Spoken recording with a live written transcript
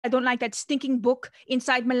I don't like that stinking book,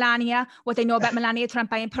 Inside Melania, what they know about Melania Trump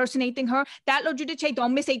by impersonating her. That LOGIUDICE,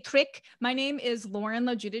 don't miss a trick. My name is Lauren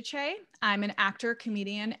LOGIUDICE. I'm an actor,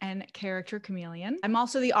 comedian, and character chameleon. I'm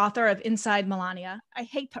also the author of Inside Melania. I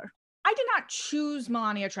hate her. I did not choose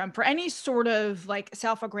Melania Trump for any sort of like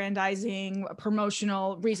self-aggrandizing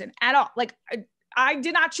promotional reason at all. Like, I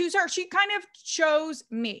did not choose her. She kind of chose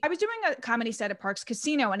me. I was doing a comedy set at Parks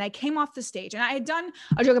Casino and I came off the stage and I had done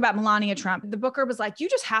a joke about Melania Trump. The booker was like, you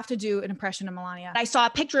just have to do an impression of Melania. I saw a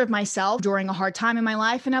picture of myself during a hard time in my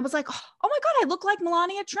life and I was like, oh my God, I look like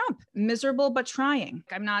Melania Trump. Miserable, but trying.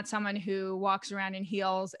 I'm not someone who walks around in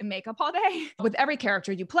heels and makeup all day. With every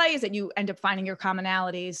character you play is that you end up finding your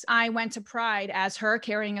commonalities. I went to Pride as her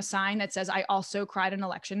carrying a sign that says, I also cried on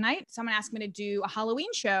election night. Someone asked me to do a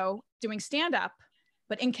Halloween show doing stand-up,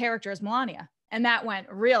 but in character as Melania. And that went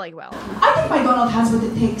really well. I think my Donald has what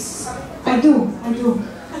it takes. I do.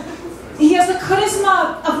 He has the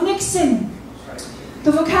charisma of Nixon,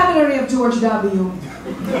 the vocabulary of George W.,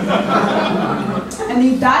 and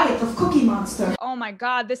the diet of Cookie Monster. Oh my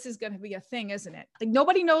God, this is gonna be a thing, isn't it? Like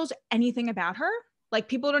nobody knows anything about her. Like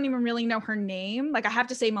people don't even really know her name. Like I have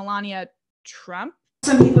to say Melania Trump.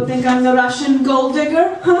 Some people think I'm the Russian gold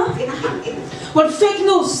digger, huh? Well, fake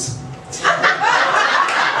news.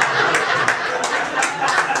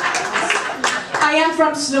 I am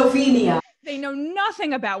from Slovenia. They know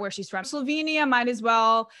nothing about where she's from. Slovenia might as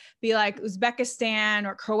well be like Uzbekistan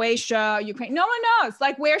or Croatia, Ukraine. No one knows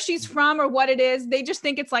like where she's from or what it is. They just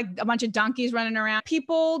think it's like a bunch of donkeys running around.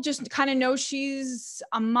 People just kind of know she's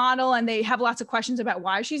a model and they have lots of questions about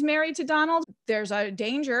why she's married to Donald. There's a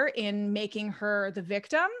danger in making her the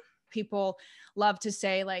victim. People love to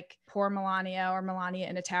say like poor Melania or Melania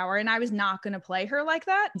in a tower. And I was not going to play her like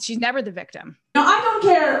that. She's never the victim. Now, I don't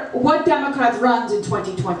care what Democrat runs in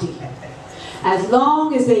 2020. As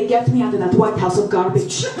long as they get me out of that White House of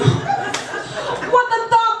garbage. What the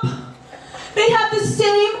dump? They have the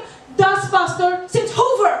same dustbuster since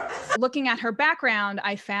Hoover. Looking at her background,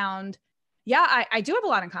 I found, yeah, I do have a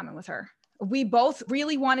lot in common with her. We both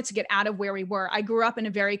really wanted to get out of where we were. I grew up in a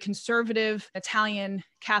very conservative Italian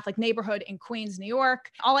Catholic neighborhood in Queens, New York.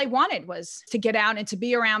 All I wanted was to get out and to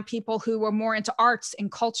be around people who were more into arts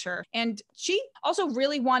and culture. And she also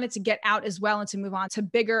really wanted to get out as well and to move on to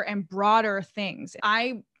bigger and broader things.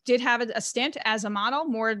 I did have a stint as a model,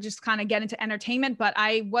 more just kind of get into entertainment, but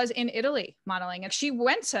I was in Italy modeling and she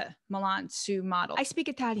went to Milan to model. I speak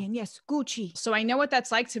Italian, yes, Gucci. So I know what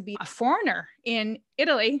that's like to be a foreigner in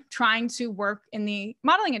Italy trying to work in the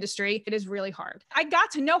modeling industry. It is really hard. I got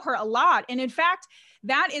to know her a lot. And in fact,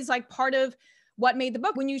 that is like part of what made the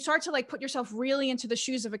book. When you start to like put yourself really into the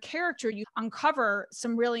shoes of a character, you uncover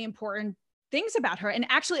some really important things about her. And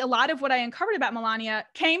actually a lot of what I uncovered about Melania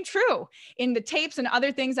came true in the tapes and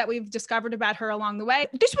other things that we've discovered about her along the way.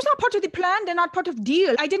 This was not part of the plan. They're not part of the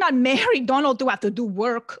deal. I did not marry Donald to have to do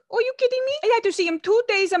work. Are you kidding me? I had to see him 2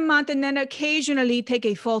 days a month and then occasionally take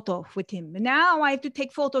a photo with him. Now I have to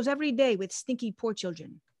take photos every day with stinky poor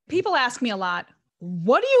children. People ask me a lot,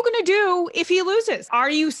 what are you going to do if he loses?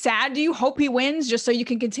 Are you sad? Do you hope he wins just so you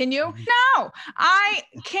can continue? No, I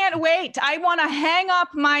can't wait. I want to hang up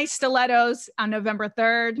my stilettos on November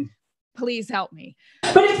 3rd. Please help me.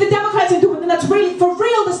 But if the Democrats are doing it, that's really for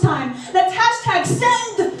real this time. Let's hashtag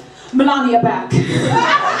send Melania back.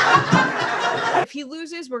 If he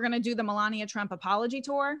loses, we're going to do the Melania Trump apology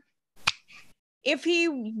tour. If he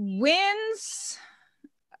wins,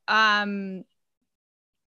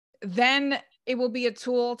 then it will be a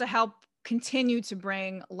tool to help continue to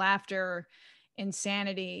bring laughter and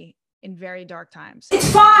sanity in very dark times.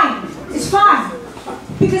 It's fine. It's fine.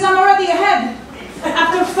 Because I'm already ahead.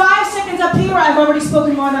 After 5 seconds up here, I've already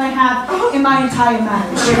spoken more than I have in my entire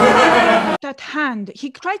marriage. That hand,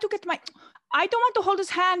 he tried to get my... I don't want to hold his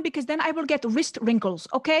hand because then I will get wrist wrinkles,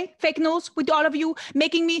 okay? Fake news with all of you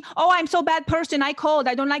making me, oh, I'm so bad person. I called.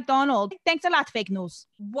 I don't like Donald. Thanks a lot, fake news.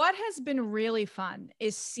 What has been really fun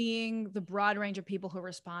is seeing the broad range of people who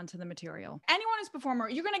respond to the material. Anyone who's a performer,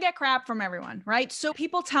 you're going to get crap from everyone, right? So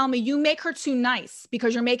people tell me, you make her too nice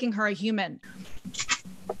because you're making her a human.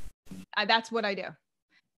 That's what I do.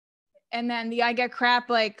 And then I get crap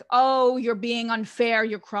like, oh, you're being unfair.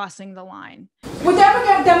 You're crossing the line. Whatever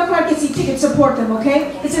Democrat gets you tickets, support them,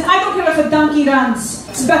 okay? Listen, I don't care if a donkey runs.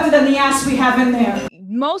 It's better than the ass we have in there.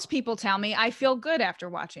 Most people tell me I feel good after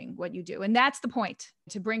watching what you do. And that's the point,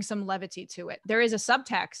 to bring some levity to it. There is a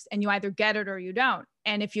subtext and you either get it or you don't.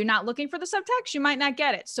 And if you're not looking for the subtext, you might not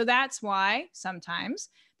get it. So that's why sometimes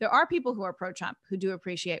there are people who are pro-Trump who do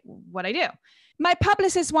appreciate what I do. My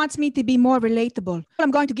publicist wants me to be more relatable. I'm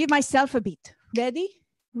going to give myself a beat. Ready?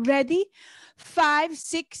 Ready? 5,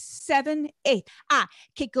 6, 7, 8.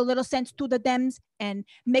 Kick a little sense to the Dems and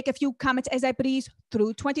make a few comments as I breeze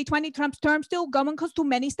through 2020. Trump's term still going because too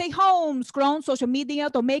many stay home. Scroll social media,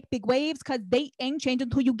 don't make big waves because they ain't changing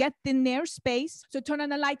until you get in their space. So turn on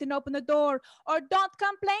the light and open the door, or don't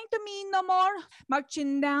complain to me no more.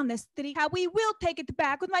 Marching down the street, how we will take it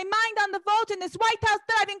back with my mind on the vote in this White House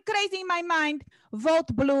driving crazy in my mind. Vote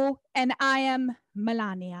blue, and I am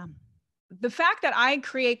Melania. The fact that I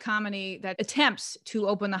create comedy that attempts to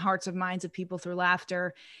open the hearts and minds of people through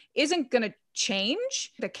laughter isn't going to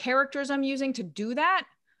change. The characters I'm using to do that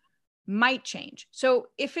might change. So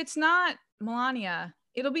if it's not Melania,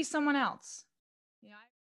 it'll be someone else. Yeah.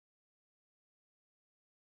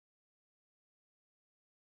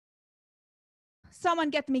 Someone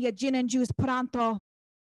get me a gin and juice pronto.